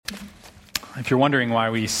If you're wondering why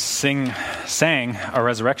we sang a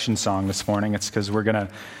resurrection song this morning, it's because we're going to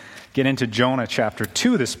get into Jonah chapter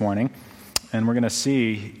 2 this morning, and we're going to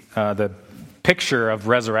see the picture of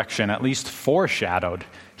resurrection at least foreshadowed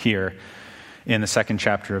here in the second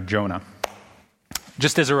chapter of Jonah.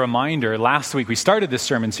 Just as a reminder, last week we started this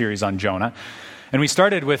sermon series on Jonah, and we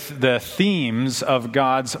started with the themes of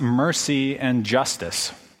God's mercy and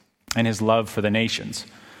justice and his love for the nations.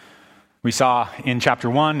 We saw in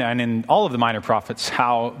chapter 1 and in all of the minor prophets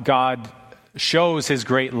how God shows his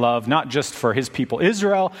great love, not just for his people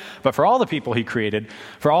Israel, but for all the people he created,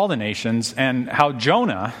 for all the nations, and how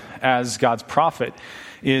Jonah, as God's prophet,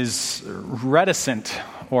 is reticent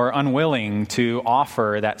or unwilling to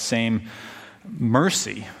offer that same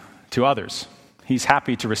mercy to others. He's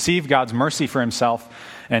happy to receive God's mercy for himself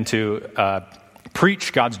and to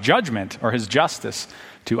preach God's judgment or his justice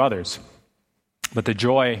to others. But the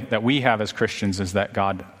joy that we have as Christians is that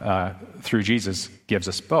God, through Jesus, gives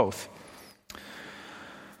us both.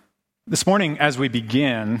 This morning, as we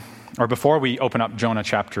begin, or before we open up Jonah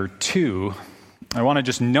chapter 2, I want to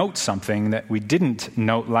just note something that we didn't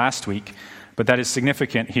note last week, but that is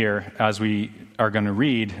significant here as we are going to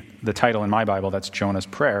read the title in my Bible, that's Jonah's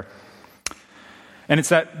Prayer. And it's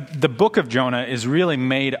that the book of Jonah is really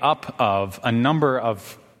made up of a number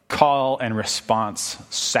of call and response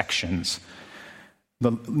sections.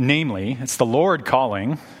 Namely, it's the Lord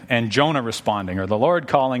calling and Jonah responding, or the Lord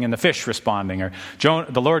calling and the fish responding, or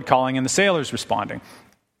the Lord calling and the sailors responding.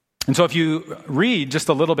 And so if you read just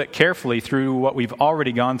a little bit carefully through what we've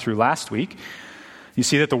already gone through last week, you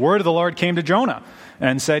see that the word of the Lord came to Jonah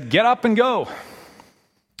and said, get up and go.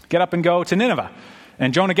 Get up and go to Nineveh.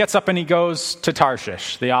 And Jonah gets up and he goes to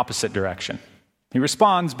Tarshish, the opposite direction. He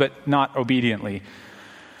responds, but not obediently.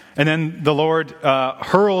 And then the Lord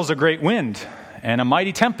hurls a great wind, and a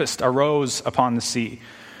mighty tempest arose upon the sea.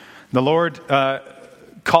 The Lord the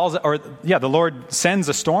Lord sends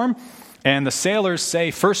a storm, and the sailors say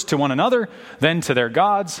first to one another, then to their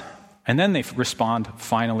gods, and then they respond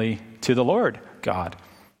finally to the Lord God.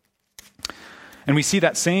 And we see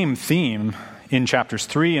that same theme in chapters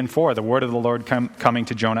 3 and 4, the word of the Lord coming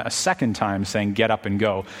to Jonah a second time, saying, get up and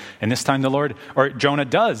go. And this time Jonah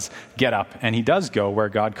does get up, and he does go where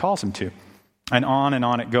God calls him to. And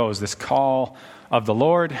on it goes, this call of the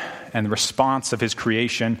Lord and the response of his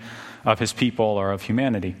creation, of his people, or of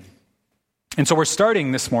humanity. And so we're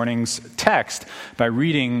starting this morning's text by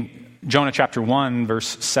reading Jonah chapter 1, verse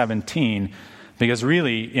 17, because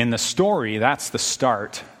really in the story, that's the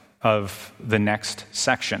start of the next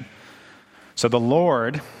section. So the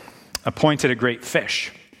Lord appointed a great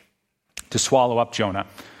fish to swallow up Jonah.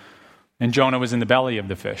 And Jonah was in the belly of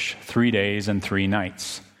the fish 3 days and 3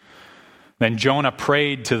 nights. Then Jonah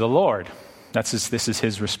prayed to the Lord. This is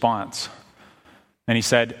his response. And he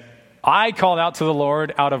said, I called out to the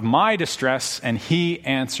Lord out of my distress, and he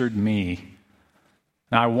answered me.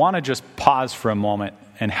 Now I want to just pause for a moment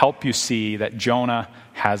and help you see that Jonah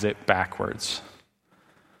has it backwards.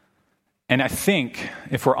 And I think,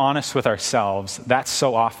 if we're honest with ourselves, that's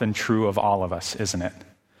so often true of all of us, isn't it?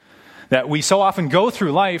 That we so often go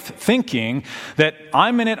through life thinking that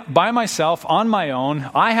I'm in it by myself, on my own,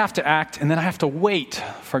 I have to act, and then I have to wait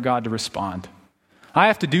for God to respond. I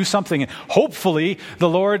have to do something, and hopefully the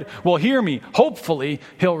Lord will hear me. Hopefully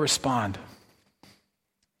he'll respond.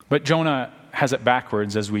 But Jonah has it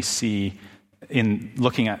backwards, as we see in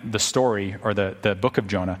looking at the story or the book of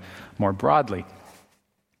Jonah more broadly.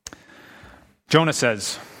 Jonah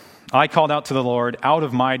says, I called out to the Lord out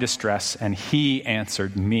of my distress, and he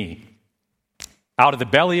answered me. Out of the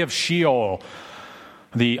belly of Sheol,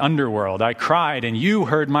 the underworld, I cried, and you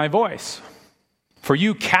heard my voice. For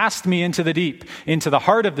you cast me into the deep, into the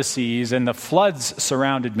heart of the seas, and the floods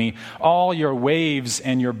surrounded me. All your waves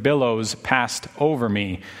and your billows passed over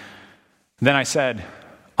me. Then I said,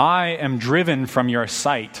 I am driven from your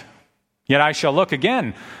sight, yet I shall look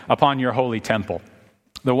again upon your holy temple.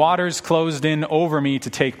 The waters closed in over me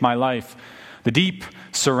to take my life. The deep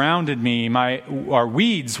surrounded me. Our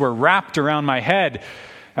weeds were wrapped around my head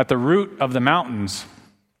at the root of the mountains.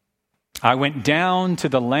 I went down to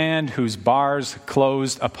the land whose bars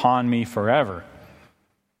closed upon me forever.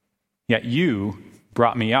 Yet you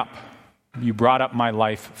brought me up. You brought up my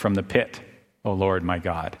life from the pit, O Lord my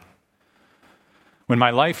God. When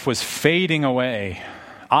my life was fading away,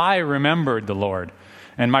 I remembered the Lord,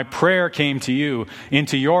 and my prayer came to you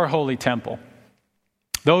into your holy temple.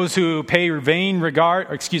 Those who pay regard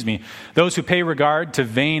to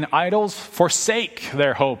vain idols forsake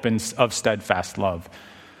their hope of steadfast love.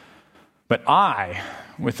 But I,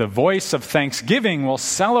 with a voice of thanksgiving, will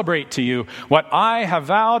celebrate to you. What I have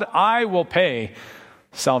vowed, I will pay.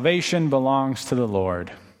 Salvation belongs to the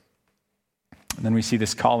Lord. And then we see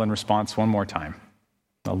this call and response one more time.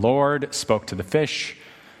 The Lord spoke to the fish,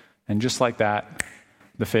 and just like that,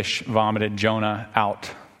 the fish vomited Jonah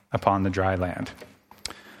out upon the dry land.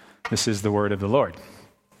 This is the word of the Lord.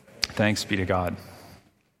 Thanks be to God.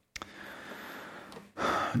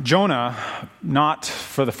 Jonah, not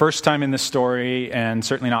for the first time in this story, and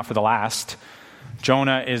certainly not for the last,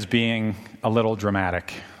 Jonah is being a little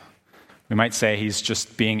dramatic. We might say he's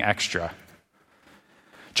just being extra.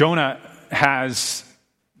 Jonah has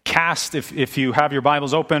cast, if you have your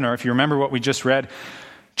Bibles open or if you remember what we just read,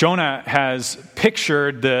 Jonah has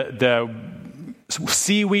pictured the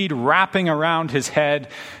seaweed wrapping around his head.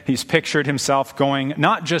 He's pictured himself going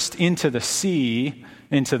not just into the sea,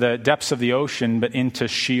 into the depths of the ocean, but into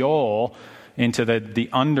Sheol, into the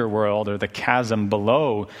underworld or the chasm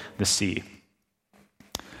below the sea.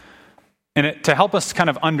 And to help us kind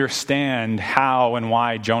of understand how and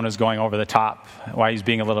why Jonah's going over the top, why he's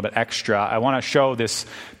being a little bit extra, I want to show this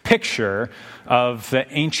picture of the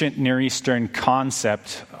ancient Near Eastern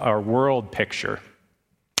concept or world picture.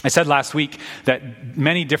 I said last week that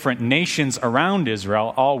many different nations around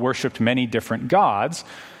Israel all worshipped many different gods,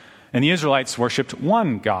 and the Israelites worshipped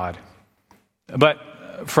one God. But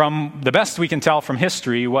from the best we can tell from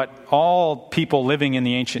history, what all people living in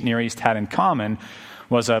the ancient Near East had in common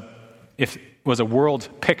was a world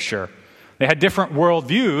picture. They had different world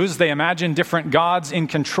views. They imagined different gods in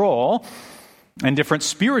control and different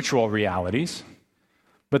spiritual realities.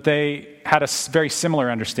 But they had a very similar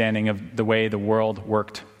understanding of the way the world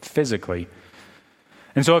worked physically.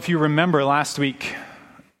 And so if you remember last week,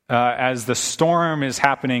 as the storm is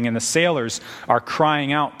happening and the sailors are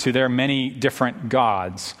crying out to their many different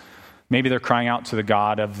gods, maybe they're crying out to the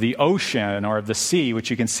god of the ocean or of the sea,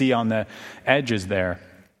 which you can see on the edges there.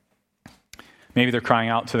 Maybe they're crying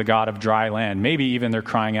out to the god of dry land. Maybe even they're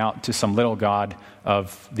crying out to some little god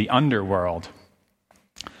of the underworld.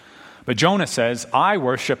 But Jonah says, I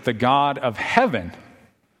worship the God of heaven,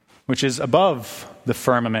 which is above the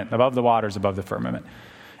firmament, above the waters, above the firmament.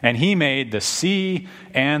 And he made the sea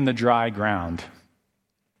and the dry ground.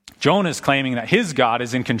 Jonah is claiming that his God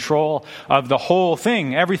is in control of the whole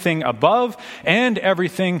thing, everything above and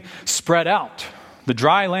everything spread out. The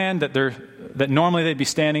dry land that normally they'd be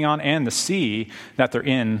standing on, and the sea that they're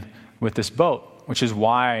in with this boat, which is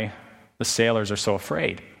why the sailors are so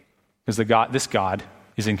afraid, because this God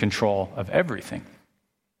is in control of everything.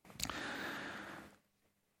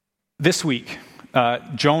 This week,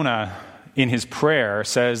 Jonah, in his prayer,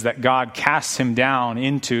 says that God casts him down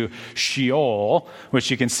into Sheol,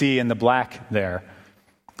 which you can see in the black there.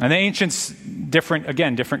 And the ancients,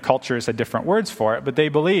 different cultures had different words for it, but they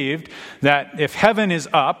believed that if heaven is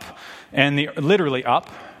up, literally up,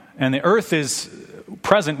 and the earth is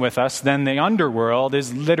present with us, then the underworld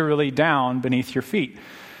is literally down beneath your feet.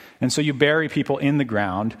 And so you bury people in the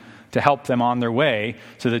ground to help them on their way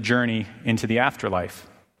to the journey into the afterlife.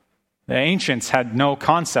 The ancients had no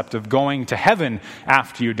concept of going to heaven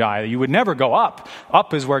after you die. You would never go up.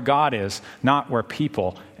 Up is where God is, not where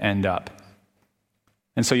people end up.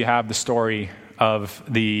 And so you have the story of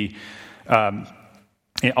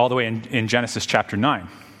all the way in Genesis chapter 9,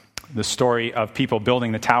 the story of people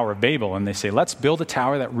building the Tower of Babel, and they say, let's build a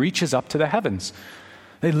tower that reaches up to the heavens.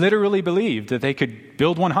 They literally believed that they could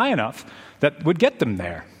build one high enough that would get them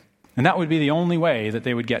there. And that would be the only way that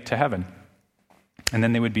they would get to heaven. And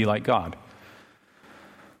then they would be like God.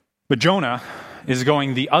 But Jonah is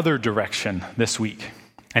going the other direction this week.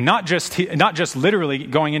 And not just literally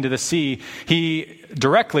going into the sea, he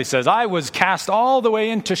directly says, I was cast all the way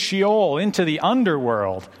into Sheol, into the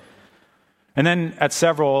underworld. And then at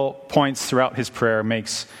several points throughout his prayer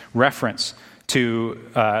makes reference to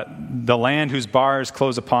the land whose bars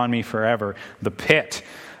close upon me forever, the pit,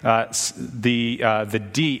 the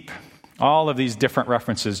deep, all of these different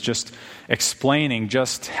references just explaining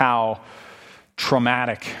just how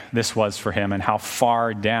traumatic this was for him and how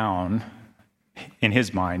far down in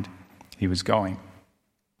his mind he was going.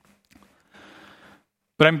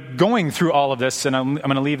 But I'm going through all of this, and I'm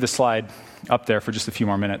going to leave the slide up there for just a few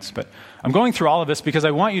more minutes. But I'm going through all of this because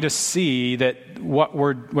I want you to see that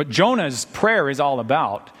what Jonah's prayer is all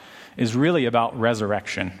about is really about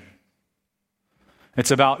resurrection.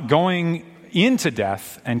 It's about going into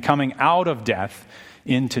death and coming out of death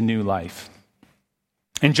into new life.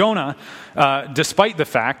 And Jonah, despite the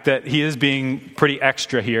fact that he is being pretty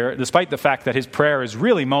extra here, despite the fact that his prayer is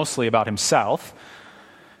really mostly about himself,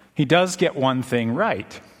 he does get one thing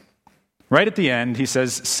right. Right at the end, he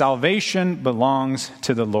says, salvation belongs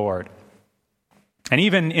to the Lord. And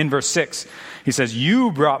even in verse 6, he says,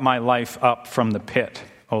 you brought my life up from the pit,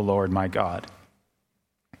 O Lord my God.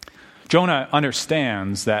 Jonah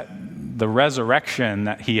understands that the resurrection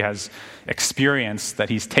that he has experienced, that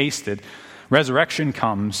he's tasted, resurrection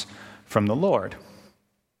comes from the Lord.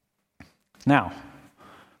 Now,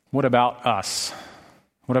 what about us?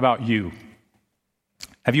 What about you?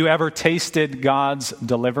 Have you ever tasted God's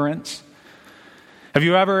deliverance? Have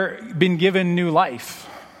you ever been given new life?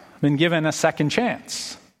 Been given a second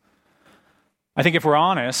chance? I think if we're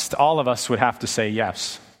honest, all of us would have to say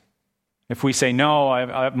yes. If we say,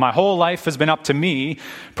 no, my whole life has been up to me,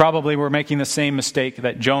 probably we're making the same mistake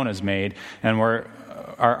that Jonah's made, and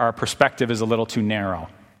our perspective is a little too narrow.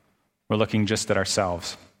 We're looking just at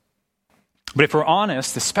ourselves. But if we're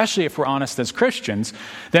honest, especially if we're honest as Christians,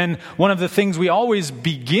 then one of the things we always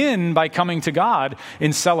begin by coming to God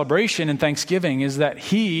in celebration and thanksgiving is that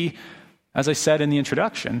He, as I said in the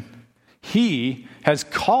introduction, He has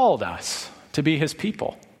called us to be His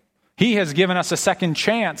people. He has given us a second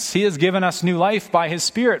chance. He has given us new life by His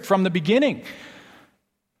Spirit from the beginning.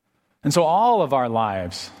 And so all of our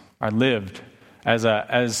lives are lived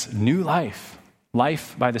as new life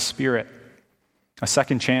by the Spirit, a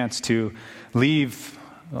second chance to leave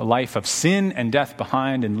a life of sin and death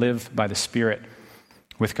behind and live by the Spirit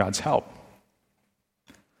with God's help.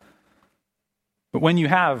 But when you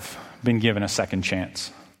have been given a second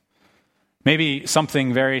chance, maybe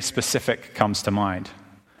something very specific comes to mind.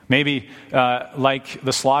 Maybe like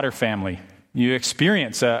the Slaughter family, you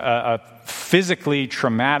experience a physically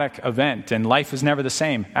traumatic event and life is never the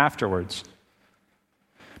same afterwards.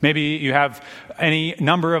 Maybe you have any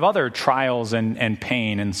number of other trials and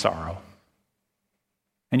pain and sorrow.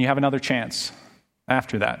 And you have another chance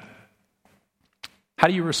after that. How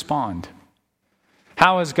do you respond?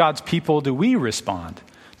 How, as God's people, do we respond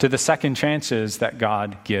to the second chances that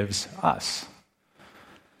God gives us?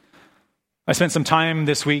 I spent some time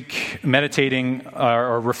this week meditating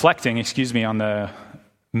or reflecting, on the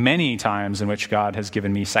many times in which God has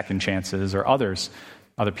given me second chances, or other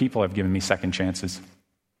people have given me second chances.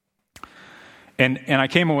 And I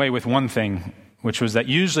came away with one thing, which was that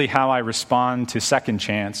usually how I respond to second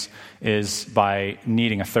chance is by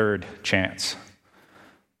needing a third chance.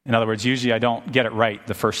 In other words, usually I don't get it right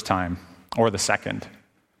the first time or the second.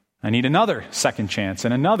 I need another second chance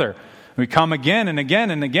and another. We come again and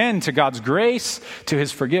again and again to God's grace, to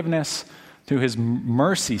His forgiveness, to His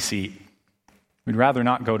mercy seat. We'd rather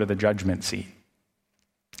not go to the judgment seat.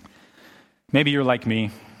 Maybe you're like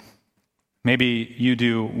me. Maybe you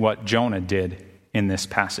do what Jonah did in this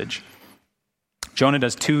passage. Jonah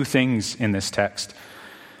does two things in this text.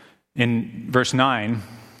 In verse 9,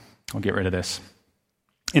 I'll get rid of this.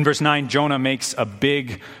 In verse 9, Jonah makes a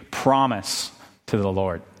big promise to the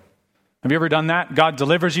Lord. Have you ever done that? God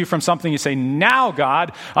delivers you from something. You say, now,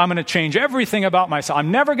 God, I'm going to change everything about myself.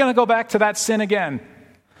 I'm never going to go back to that sin again.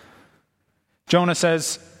 Jonah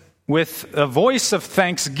says, with a voice of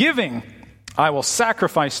thanksgiving, I will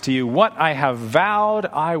sacrifice to you what I have vowed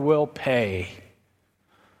I will pay.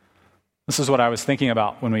 This is what I was thinking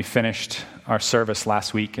about when we finished our service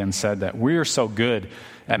last week and said that we're so good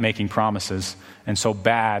at making promises and so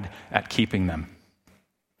bad at keeping them.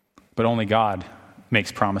 But only God makes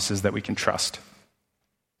promises that we can trust.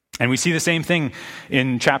 And we see the same thing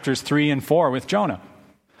in chapters 3 and 4 with Jonah.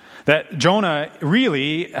 That Jonah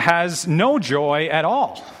really has no joy at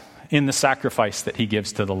all in the sacrifice that he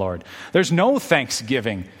gives to the Lord. There's no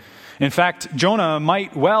thanksgiving. In fact, Jonah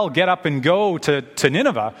might well get up and go to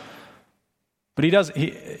Nineveh, but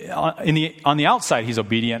on the outside he's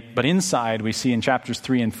obedient, but inside we see in chapters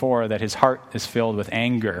 3 and 4 that his heart is filled with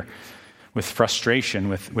anger, with frustration,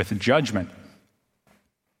 with judgment.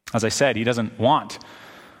 As I said, he doesn't want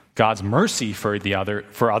God's mercy for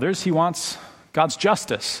others. He wants God's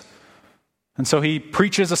justice. And so he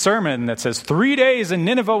preaches a sermon that says, 3 days and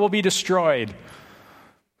Nineveh will be destroyed.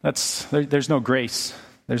 There's no grace.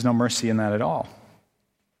 There's no mercy in that at all.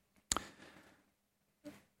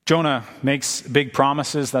 Jonah makes big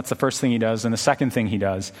promises. That's the first thing he does. And the second thing he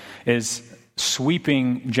does is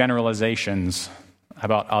sweeping generalizations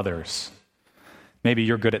about others. Maybe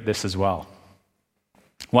you're good at this as well.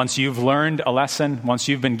 Once you've learned a lesson, once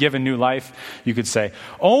you've been given new life, you could say,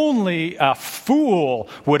 only a fool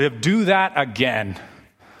would have do that again.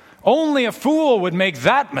 Only a fool would make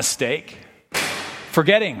that mistake.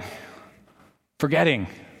 Forgetting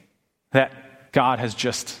that God has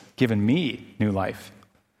just given me new life.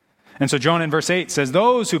 And so Jonah in verse 8 says,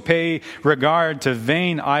 those who pay regard to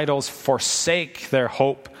vain idols forsake their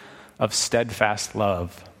hope of steadfast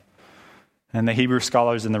love. And the Hebrew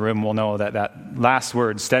scholars in the room will know that last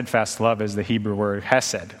word, steadfast love, is the Hebrew word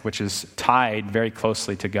hesed, which is tied very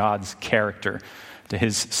closely to God's character, to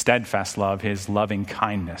His steadfast love, His loving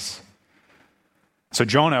kindness. So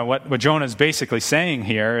Jonah, what Jonah is basically saying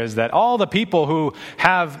here is that all the people who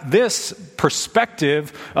have this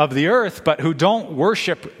perspective of the earth, but who don't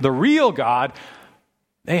worship the real God,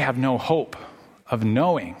 they have no hope of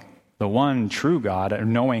knowing the one true God,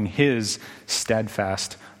 and knowing his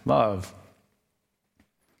steadfast love.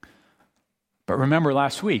 But remember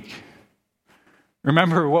last week,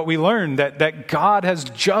 remember what we learned, that God has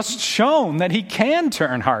just shown that he can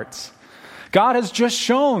turn hearts. God has just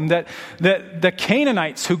shown that the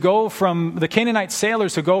Canaanite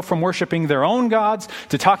sailors who go from worshiping their own gods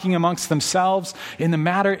to talking amongst themselves in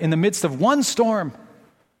the midst of one storm,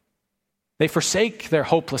 they forsake their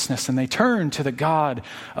hopelessness and they turn to the God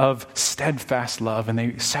of steadfast love and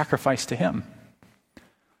they sacrifice to him.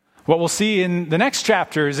 What we'll see in the next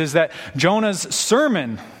chapters is that Jonah's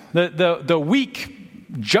sermon, the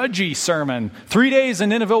weak, judgy sermon, 3 days and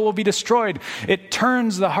Nineveh will be destroyed, it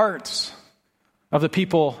turns the hearts of the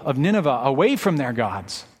people of Nineveh away from their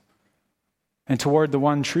gods and toward the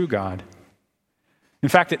one true God. In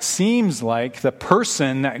fact, it seems like the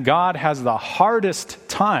person that God has the hardest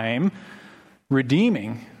time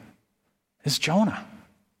redeeming is Jonah.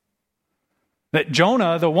 That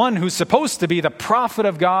Jonah, the one who's supposed to be the prophet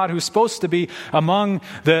of God, who's supposed to be among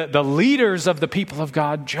the leaders of the people of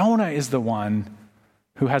God, Jonah is the one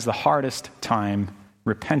who has the hardest time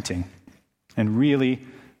repenting and really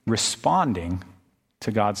responding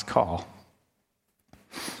to God's call.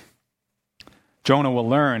 Jonah will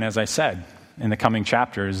learn, as I said, in the coming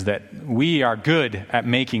chapters, that we are good at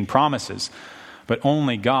making promises, but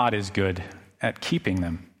only God is good at keeping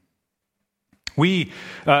them.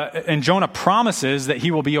 And Jonah promises that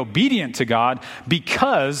he will be obedient to God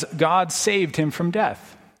because God saved him from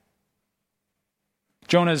death.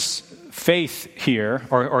 Jonah's faith here,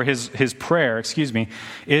 or his prayer,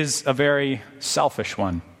 is a very selfish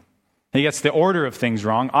one. He gets the order of things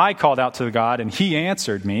wrong. I called out to God and he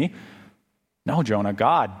answered me. No, Jonah,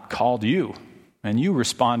 God called you and you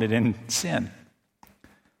responded in sin.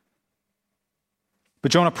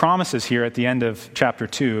 But Jonah promises here at the end of chapter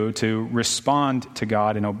 2 to respond to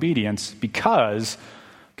God in obedience because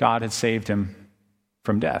God had saved him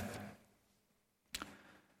from death.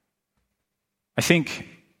 I think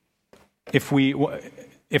if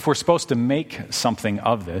we're supposed to make something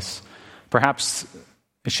of this, perhaps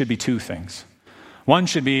it should be two things. One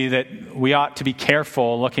should be that we ought to be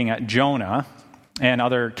careful looking at Jonah and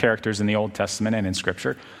other characters in the Old Testament and in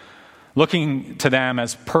Scripture, looking to them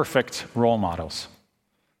as perfect role models.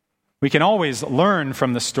 We can always learn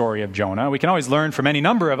from the story of Jonah. We can always learn from any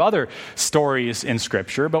number of other stories in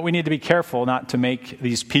Scripture, but we need to be careful not to make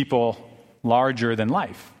these people larger than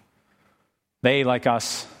life. They, like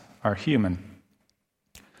us, are human.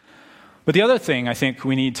 But the other thing I think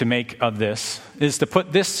we need to make of this is to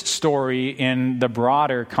put this story in the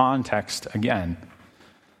broader context again.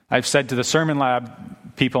 I've said to the Sermon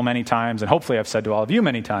Lab people many times, and hopefully I've said to all of you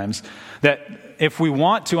many times, that if we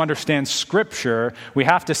want to understand Scripture, we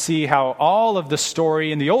have to see how all of the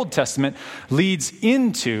story in the Old Testament leads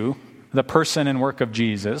into the person and work of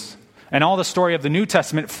Jesus, and all the story of the New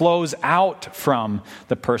Testament flows out from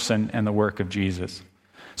the person and the work of Jesus.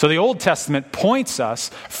 So the Old Testament points us,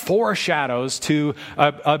 foreshadows to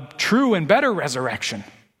a true and better resurrection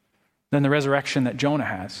than the resurrection that Jonah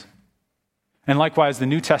has. And likewise, the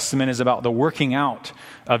New Testament is about the working out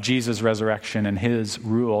of Jesus' resurrection and his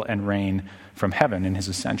rule and reign from heaven in his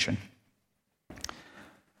ascension.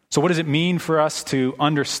 So what does it mean for us to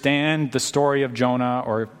understand the story of Jonah,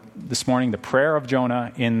 or this morning, the prayer of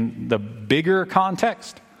Jonah, in the bigger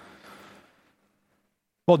context?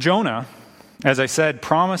 Well, Jonah, as I said,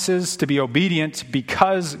 promises to be obedient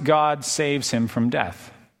because God saves him from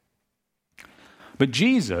death. But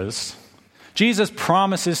Jesus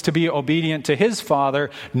promises to be obedient to his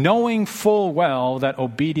Father, knowing full well that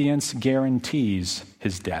obedience guarantees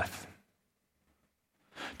his death.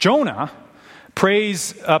 Jonah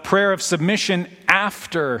prays a prayer of submission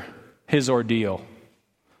after his ordeal.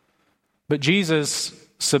 But Jesus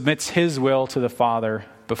submits his will to the Father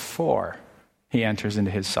before he enters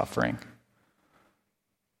into his suffering.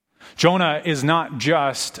 Jonah is not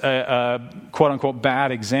just a quote-unquote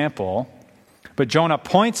bad example, but Jonah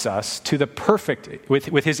points us to the perfect,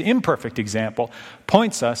 with his imperfect example,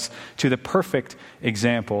 points us to the perfect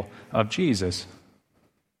example of Jesus.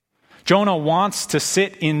 Jonah wants to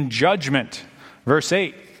sit in judgment. Verse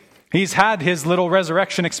 8. He's had his little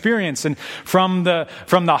resurrection experience, and from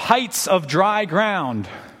the heights of dry ground,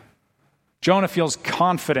 Jonah feels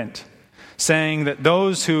confident, saying that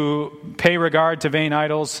those who pay regard to vain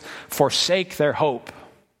idols forsake their hope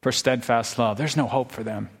for steadfast love. There's no hope for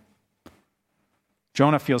them.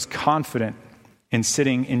 Jonah feels confident in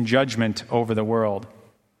sitting in judgment over the world.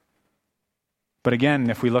 But again,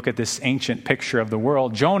 if we look at this ancient picture of the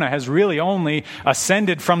world, Jonah has really only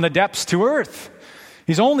ascended from the depths to earth.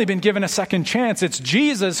 He's only been given a second chance. It's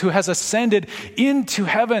Jesus who has ascended into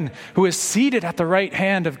heaven, who is seated at the right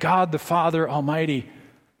hand of God the Father Almighty,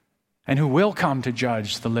 and who will come to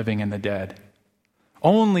judge the living and the dead.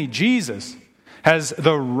 Only Jesus has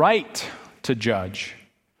the right to judge.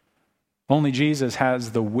 Only Jesus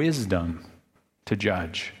has the wisdom to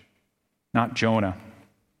judge. Not Jonah,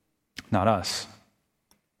 not us.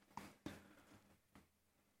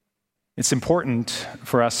 It's important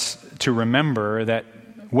for us to remember that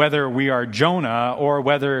whether we are Jonah or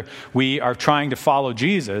whether we are trying to follow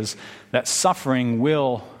Jesus, that suffering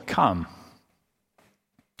will come.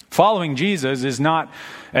 Following Jesus is not,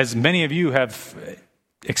 as many of you have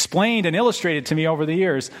explained and illustrated to me over the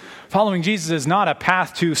years, following Jesus is not a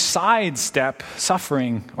path to sidestep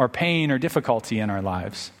suffering or pain or difficulty in our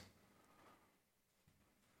lives.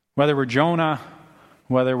 Whether we're Jonah,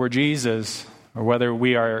 whether we're Jesus, or whether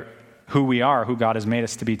we are, who God has made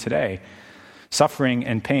us to be today, suffering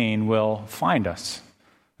and pain will find us.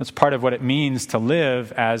 That's part of what it means to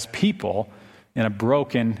live as people in a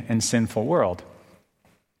broken and sinful world.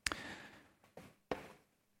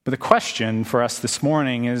 But the question for us this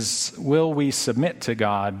morning is, will we submit to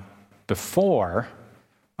God before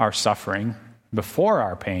our suffering, before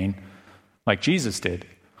our pain, like Jesus did?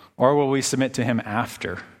 Or will we submit to him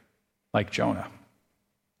after, like Jonah?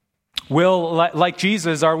 Like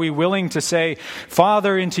Jesus, are we willing to say,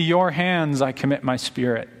 Father, into your hands I commit my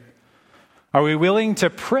spirit? Are we willing to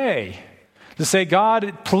pray, to say,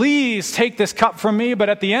 God, please take this cup from me, but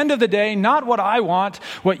at the end of the day, not what I want,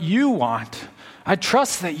 what you want. I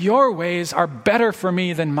trust that your ways are better for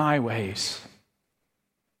me than my ways.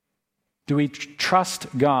 Do we trust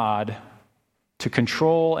God to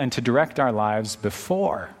control and to direct our lives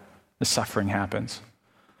before the suffering happens?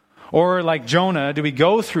 Or like Jonah, do we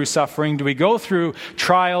go through suffering? Do we go through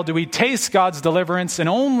trial? Do we taste God's deliverance and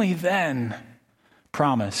only then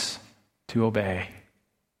promise to obey?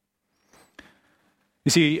 You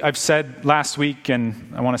see, I've said last week,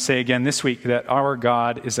 and I want to say again this week, that our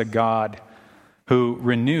God is a God who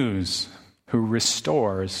renews, who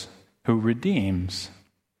restores, who redeems.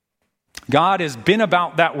 God has been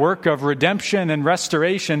about that work of redemption and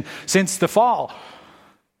restoration since the fall.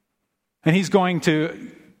 And he's going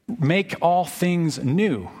to make all things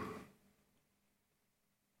new.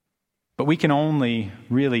 But we can only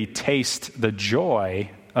really taste the joy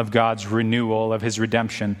of God's renewal, of his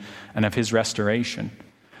redemption, and of his restoration.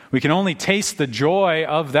 We can only taste the joy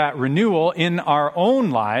of that renewal in our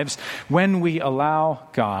own lives when we allow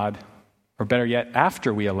God, or better yet,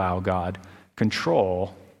 after we allow God,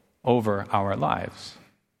 control over our lives.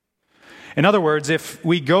 In other words, if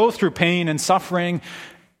we go through pain and suffering,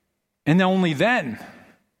 and only then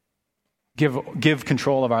give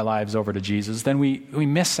control of our lives over to Jesus, then we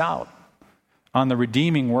miss out on the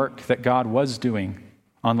redeeming work that God was doing,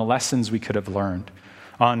 on the lessons we could have learned,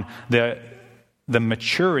 on the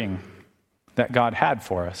maturing that God had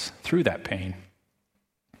for us through that pain.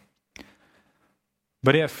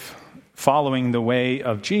 But if, following the way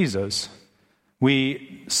of Jesus,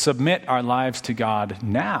 we submit our lives to God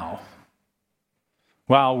now,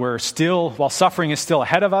 while suffering is still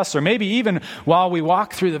ahead of us, or maybe even while we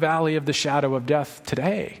walk through the valley of the shadow of death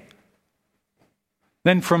today,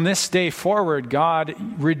 then from this day forward, God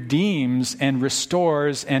redeems and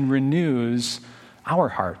restores and renews our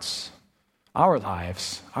hearts, our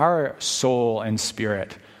lives, our soul and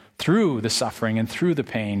spirit through the suffering and through the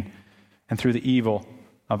pain and through the evil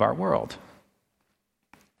of our world.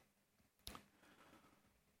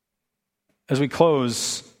 As we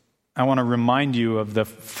close, I want to remind you of the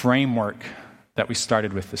framework that we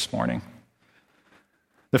started with this morning.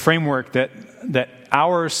 The framework that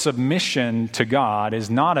our submission to God is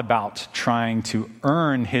not about trying to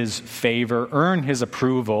earn his favor, earn his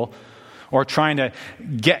approval, or trying to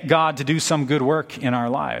get God to do some good work in our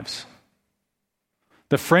lives.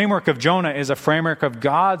 The framework of Jonah is a framework of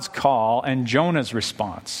God's call and Jonah's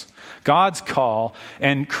response. God's call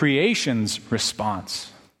and creation's response.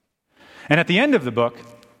 And at the end of the book,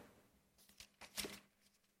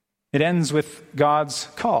 it ends with God's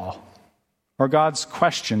call, or God's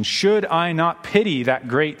question, should I not pity that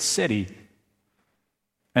great city?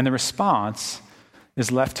 And the response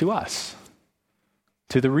is left to us,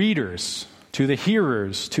 to the readers, to the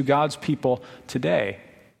hearers, to God's people today.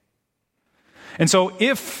 And so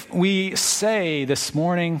if we say this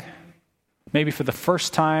morning, maybe for the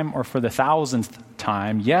first time or for the 1,000th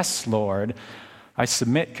time, yes, Lord, I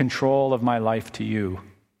submit control of my life to you.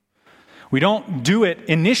 We don't do it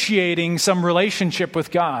initiating some relationship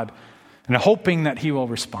with God and hoping that he will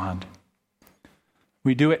respond.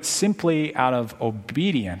 We do it simply out of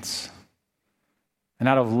obedience and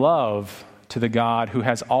out of love to the God who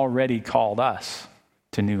has already called us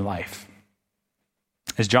to new life.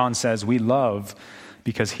 As John says, we love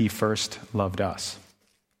because he first loved us.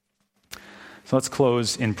 So let's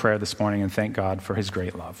close in prayer this morning and thank God for his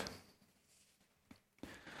great love.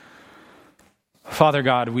 Father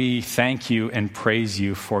God, we thank you and praise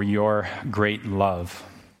you for your great love.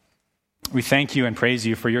 We thank you and praise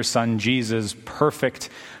you for your son Jesus' perfect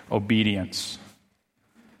obedience.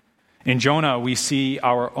 In Jonah, we see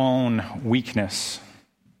our own weakness.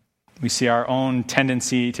 We see our own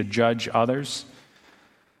tendency to judge others,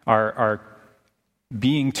 our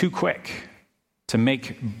being too quick to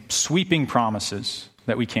make sweeping promises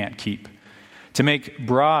that we can't keep, to make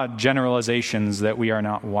broad generalizations that we are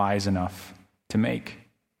not wise enough to make.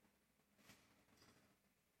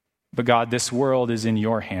 But God, this world is in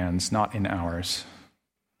your hands, not in ours.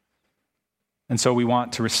 And so we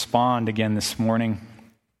want to respond again this morning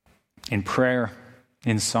in prayer,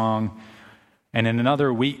 in song, and in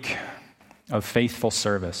another week of faithful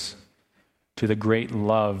service to the great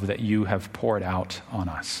love that you have poured out on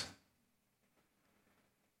us.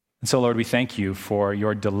 And so, Lord, we thank you for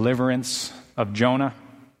your deliverance of Jonah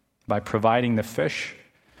by providing the fish,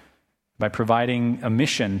 by providing a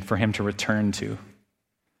mission for him to return to.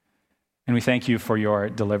 And we thank you for your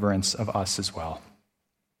deliverance of us as well,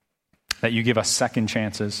 that you give us second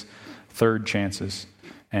chances, third chances,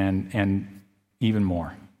 and even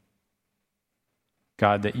more.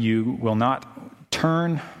 God, that you will not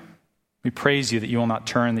turn, we praise you that you will not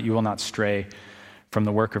turn, that you will not stray from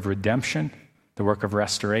the work of redemption, the work of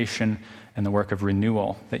restoration, and the work of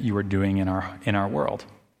renewal that you are doing in our world.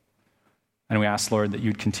 And we ask, Lord, that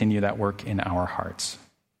you'd continue that work in our hearts.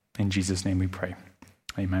 In Jesus' name we pray.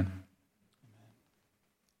 Amen.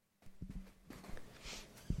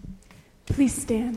 Please stand.